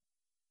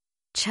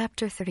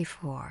Chapter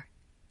 34.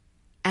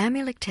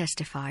 Amulek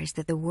testifies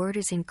that the word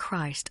is in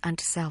Christ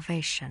unto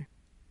salvation.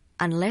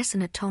 Unless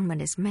an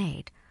atonement is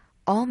made,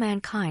 all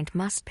mankind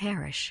must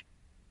perish.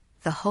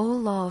 The whole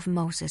law of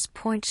Moses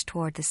points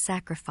toward the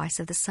sacrifice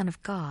of the Son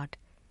of God.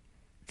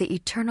 The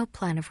eternal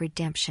plan of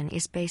redemption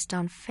is based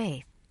on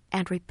faith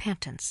and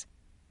repentance.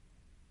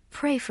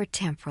 Pray for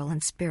temporal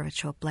and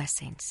spiritual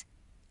blessings.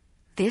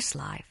 This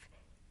life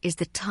is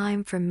the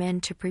time for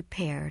men to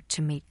prepare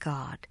to meet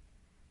God.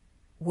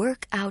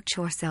 Work out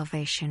your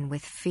salvation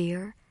with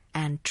fear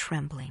and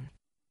trembling.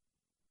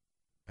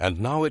 And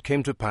now it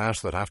came to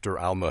pass that after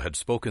Alma had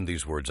spoken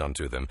these words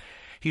unto them,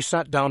 he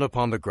sat down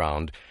upon the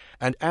ground,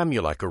 and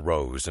Amulek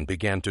arose and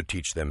began to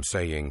teach them,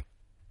 saying,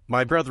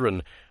 My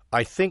brethren,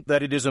 I think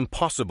that it is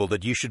impossible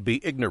that ye should be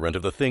ignorant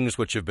of the things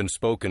which have been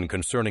spoken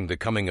concerning the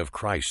coming of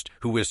Christ,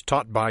 who is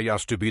taught by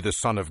us to be the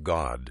Son of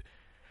God.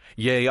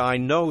 Yea, I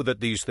know that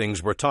these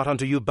things were taught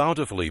unto you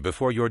bountifully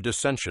before your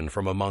dissension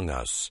from among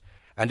us.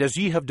 And as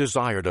ye have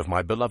desired of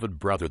my beloved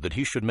brother that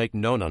he should make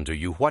known unto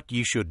you what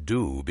ye should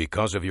do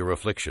because of your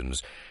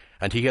afflictions,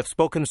 and he hath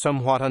spoken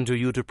somewhat unto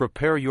you to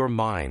prepare your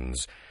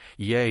minds,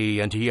 yea,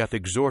 and he hath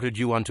exhorted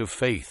you unto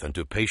faith and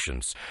to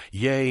patience,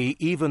 yea,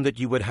 even that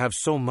ye would have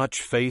so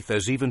much faith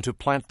as even to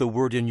plant the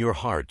word in your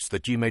hearts,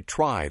 that ye may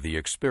try the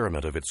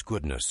experiment of its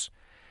goodness.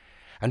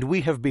 And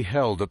we have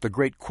beheld that the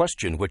great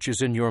question which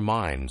is in your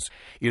minds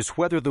is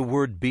whether the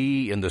word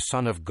be in the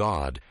Son of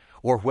God,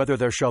 or whether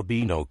there shall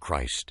be no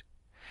Christ.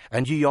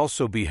 And ye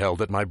also beheld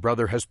that my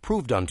brother has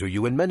proved unto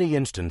you in many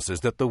instances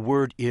that the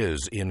word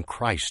is in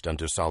Christ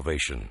unto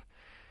salvation.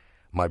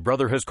 My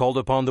brother has called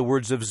upon the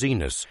words of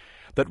Zenos,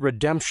 that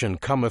redemption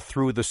cometh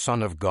through the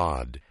Son of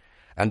God,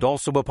 and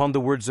also upon the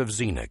words of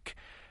Zenock.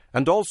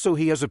 And also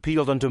he has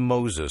appealed unto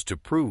Moses to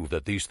prove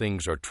that these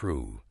things are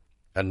true.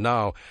 And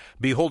now,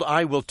 behold,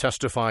 I will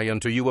testify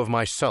unto you of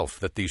myself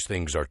that these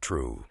things are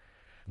true.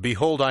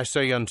 Behold, I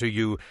say unto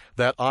you,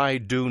 that I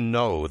do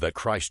know that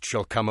Christ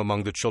shall come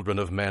among the children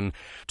of men,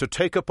 to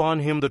take upon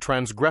him the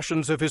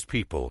transgressions of his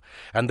people,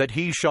 and that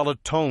he shall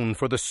atone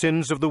for the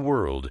sins of the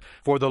world,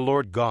 for the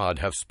Lord God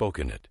hath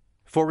spoken it.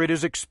 For it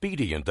is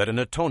expedient that an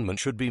atonement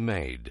should be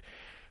made.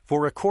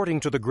 For according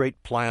to the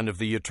great plan of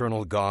the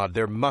eternal God,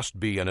 there must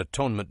be an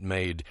atonement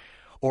made,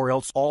 or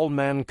else all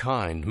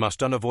mankind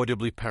must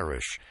unavoidably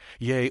perish.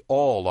 Yea,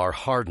 all are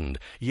hardened,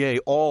 yea,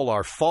 all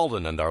are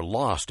fallen and are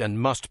lost, and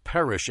must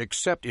perish,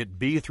 except it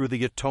be through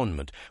the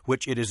atonement,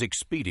 which it is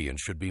expedient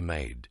should be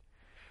made.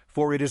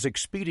 For it is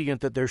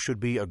expedient that there should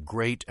be a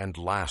great and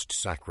last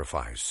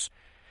sacrifice.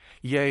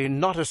 Yea,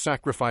 not a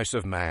sacrifice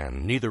of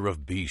man, neither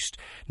of beast,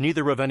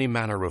 neither of any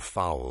manner of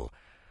fowl.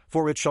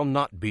 For it shall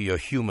not be a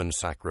human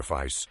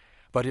sacrifice,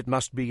 but it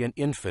must be an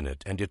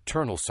infinite and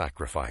eternal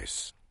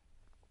sacrifice.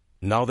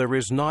 Now there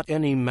is not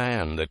any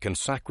man that can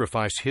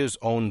sacrifice his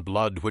own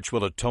blood which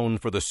will atone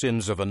for the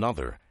sins of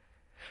another.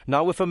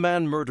 Now if a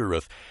man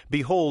murdereth,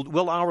 behold,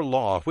 will our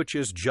law, which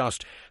is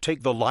just,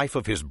 take the life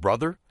of his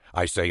brother?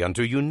 I say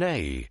unto you,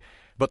 nay.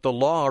 But the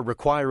law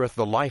requireth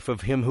the life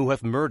of him who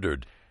hath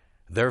murdered.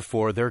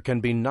 Therefore there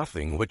can be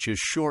nothing which is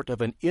short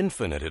of an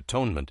infinite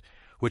atonement,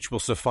 which will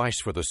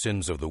suffice for the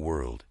sins of the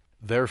world.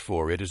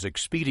 Therefore it is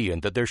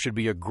expedient that there should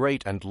be a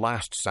great and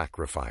last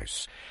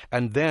sacrifice.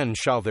 And then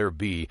shall there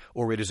be,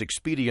 or it is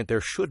expedient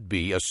there should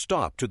be, a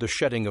stop to the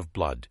shedding of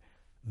blood.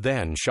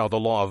 Then shall the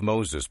law of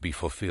Moses be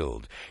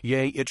fulfilled.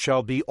 Yea, it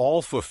shall be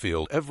all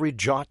fulfilled, every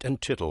jot and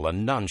tittle,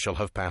 and none shall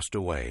have passed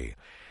away.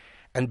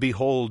 And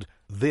behold,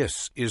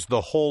 this is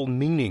the whole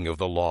meaning of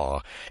the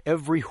law,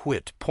 every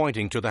whit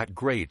pointing to that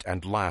great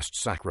and last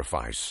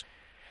sacrifice.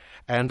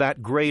 And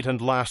that great and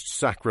last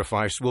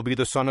sacrifice will be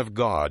the Son of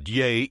God,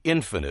 yea,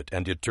 infinite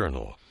and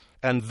eternal.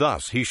 And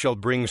thus he shall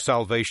bring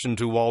salvation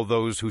to all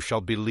those who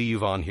shall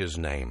believe on his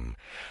name.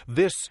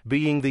 This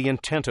being the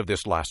intent of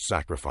this last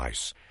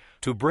sacrifice,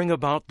 to bring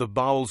about the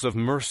bowels of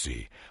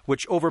mercy,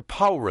 which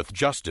overpowereth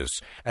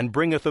justice, and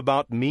bringeth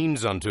about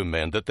means unto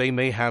men that they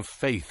may have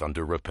faith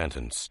unto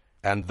repentance.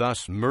 And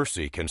thus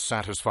mercy can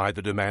satisfy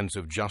the demands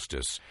of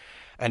justice,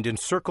 and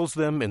encircles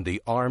them in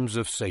the arms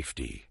of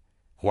safety.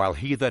 While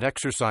he that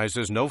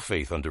exercises no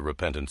faith unto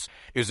repentance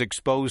is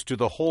exposed to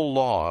the whole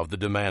law of the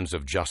demands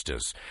of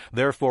justice.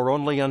 Therefore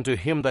only unto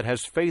him that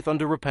has faith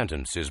unto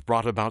repentance is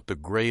brought about the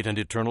great and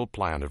eternal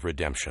plan of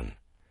redemption.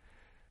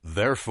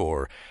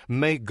 Therefore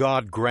may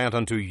God grant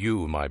unto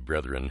you, my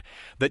brethren,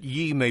 that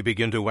ye may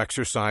begin to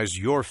exercise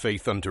your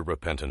faith unto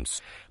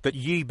repentance, that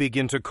ye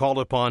begin to call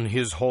upon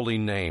his holy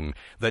name,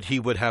 that he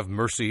would have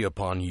mercy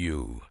upon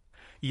you.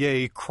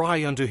 Yea,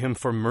 cry unto him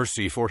for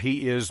mercy, for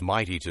he is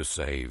mighty to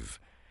save.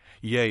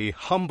 Yea,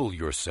 humble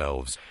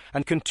yourselves,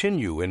 and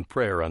continue in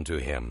prayer unto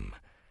him.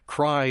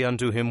 Cry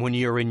unto him when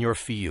ye are in your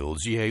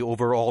fields, yea,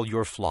 over all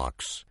your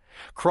flocks.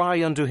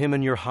 Cry unto him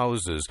in your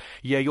houses,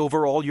 yea,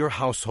 over all your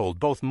household,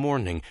 both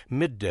morning,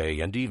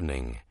 midday, and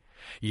evening.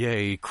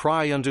 Yea,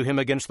 cry unto him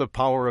against the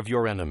power of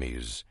your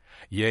enemies.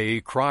 Yea,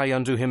 cry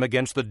unto him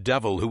against the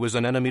devil, who is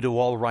an enemy to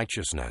all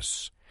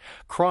righteousness.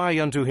 Cry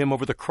unto him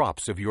over the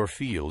crops of your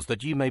fields,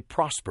 that ye may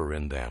prosper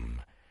in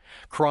them.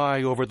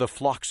 Cry over the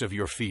flocks of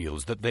your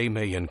fields, that they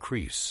may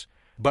increase.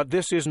 But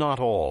this is not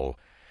all.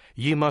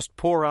 Ye must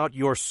pour out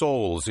your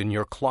souls in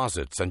your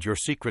closets and your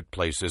secret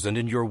places and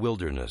in your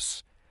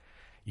wilderness.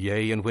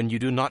 Yea, and when you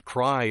do not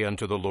cry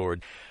unto the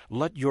Lord,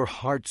 let your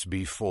hearts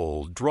be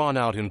full, drawn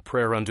out in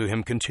prayer unto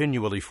him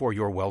continually for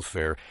your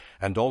welfare,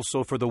 and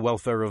also for the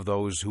welfare of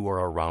those who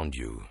are around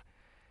you.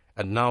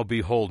 And now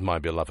behold, my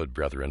beloved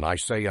brethren, I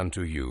say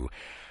unto you,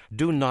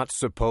 do not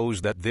suppose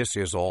that this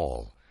is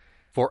all.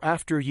 For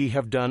after ye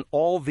have done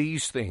all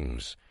these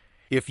things,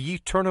 if ye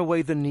turn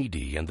away the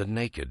needy and the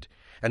naked,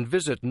 and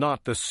visit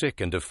not the sick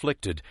and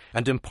afflicted,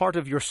 and impart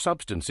of your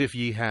substance, if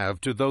ye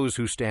have, to those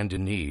who stand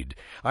in need,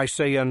 I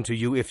say unto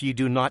you, if ye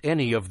do not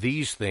any of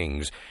these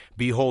things,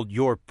 behold,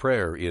 your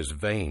prayer is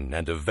vain,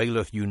 and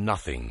availeth you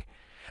nothing.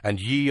 And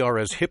ye are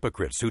as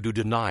hypocrites who do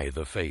deny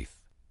the faith.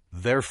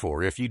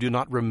 Therefore, if ye do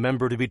not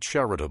remember to be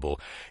charitable,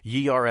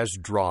 ye are as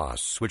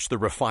dross, which the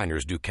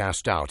refiners do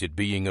cast out, it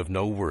being of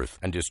no worth,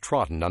 and is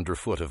trodden under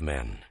foot of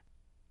men.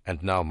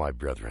 And now, my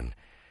brethren,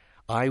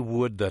 I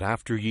would that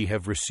after ye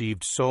have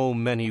received so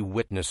many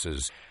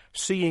witnesses,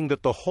 seeing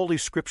that the Holy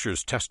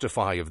Scriptures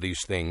testify of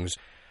these things,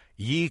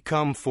 ye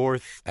come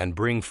forth and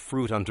bring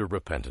fruit unto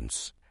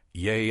repentance.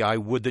 Yea, I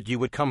would that ye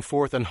would come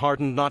forth and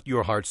harden not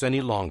your hearts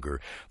any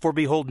longer. For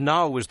behold,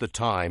 now is the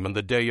time and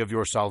the day of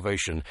your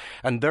salvation.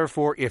 And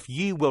therefore, if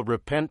ye will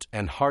repent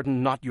and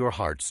harden not your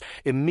hearts,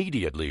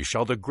 immediately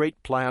shall the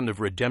great plan of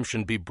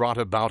redemption be brought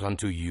about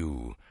unto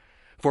you.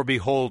 For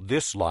behold,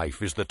 this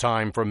life is the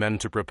time for men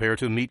to prepare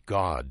to meet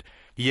God.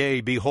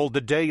 Yea, behold, the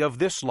day of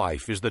this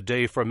life is the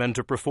day for men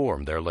to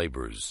perform their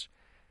labors.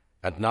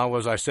 And now,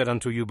 as I said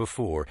unto you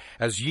before,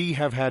 as ye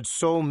have had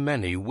so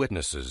many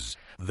witnesses,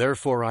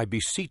 therefore I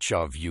beseech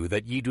of you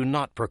that ye do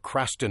not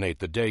procrastinate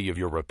the day of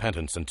your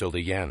repentance until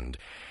the end.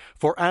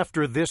 For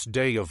after this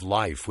day of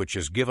life, which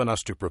is given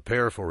us to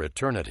prepare for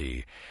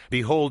eternity,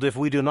 behold, if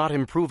we do not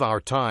improve our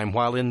time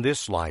while in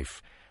this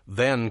life,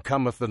 then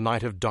cometh the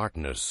night of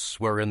darkness,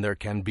 wherein there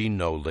can be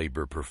no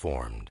labor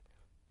performed.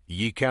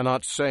 Ye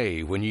cannot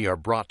say, when ye are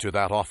brought to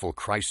that awful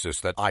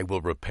crisis, that I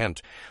will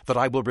repent, that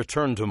I will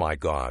return to my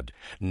God.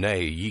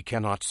 Nay, ye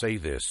cannot say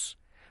this.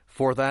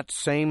 For that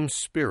same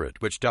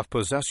Spirit which doth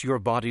possess your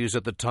bodies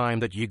at the time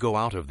that ye go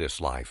out of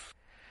this life,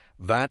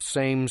 that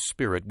same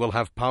Spirit will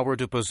have power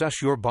to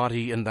possess your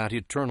body in that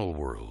eternal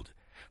world.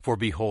 For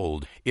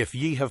behold, if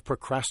ye have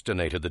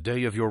procrastinated the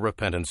day of your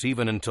repentance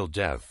even until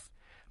death,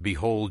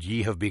 behold,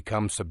 ye have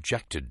become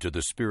subjected to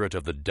the spirit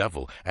of the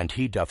devil, and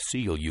he doth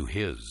seal you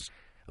his.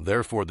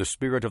 Therefore the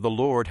Spirit of the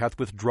Lord hath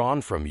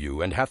withdrawn from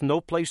you, and hath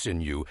no place in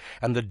you,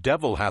 and the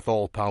devil hath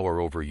all power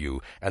over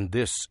you, and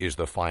this is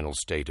the final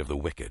state of the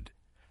wicked.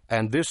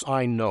 And this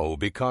I know,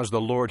 because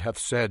the Lord hath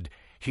said,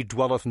 He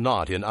dwelleth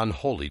not in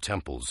unholy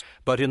temples,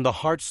 but in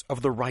the hearts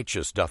of the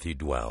righteous doth he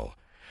dwell.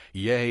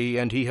 Yea,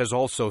 and he has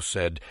also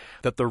said,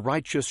 that the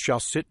righteous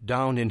shall sit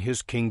down in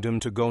his kingdom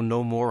to go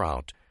no more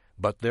out,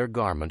 but their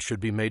garments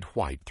should be made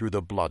white through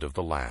the blood of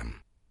the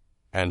Lamb.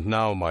 And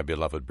now, my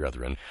beloved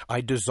brethren,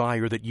 I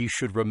desire that ye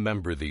should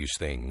remember these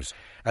things,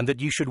 and that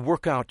ye should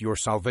work out your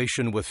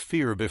salvation with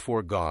fear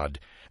before God,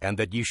 and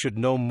that ye should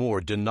no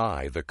more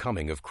deny the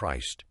coming of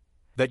Christ.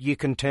 That ye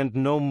contend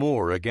no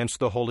more against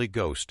the Holy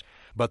Ghost,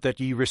 but that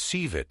ye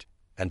receive it,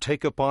 and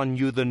take upon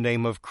you the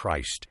name of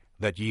Christ,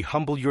 that ye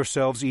humble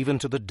yourselves even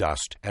to the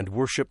dust, and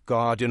worship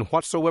God in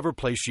whatsoever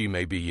place ye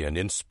may be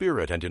in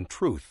spirit and in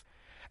truth,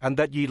 and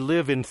that ye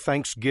live in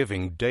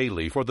thanksgiving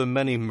daily for the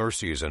many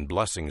mercies and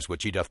blessings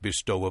which he doth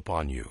bestow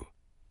upon you.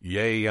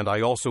 Yea, and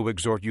I also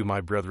exhort you, my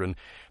brethren,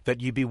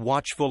 that ye be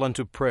watchful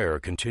unto prayer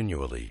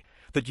continually,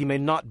 that ye may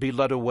not be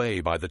led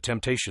away by the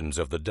temptations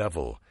of the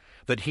devil,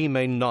 that he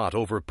may not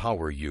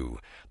overpower you,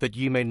 that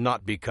ye may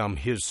not become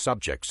his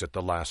subjects at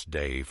the last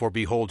day, for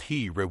behold,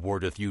 he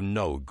rewardeth you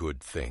no good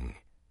thing.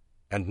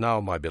 And now,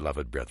 my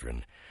beloved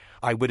brethren,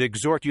 I would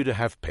exhort you to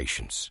have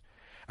patience,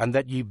 and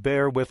that ye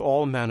bear with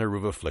all manner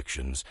of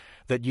afflictions,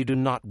 that ye do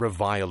not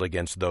revile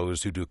against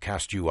those who do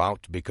cast you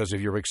out because of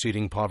your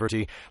exceeding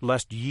poverty,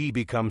 lest ye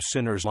become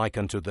sinners like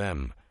unto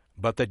them,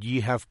 but that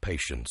ye have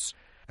patience,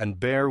 and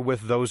bear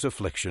with those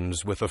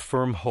afflictions with a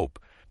firm hope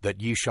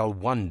that ye shall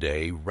one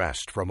day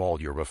rest from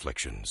all your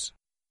afflictions.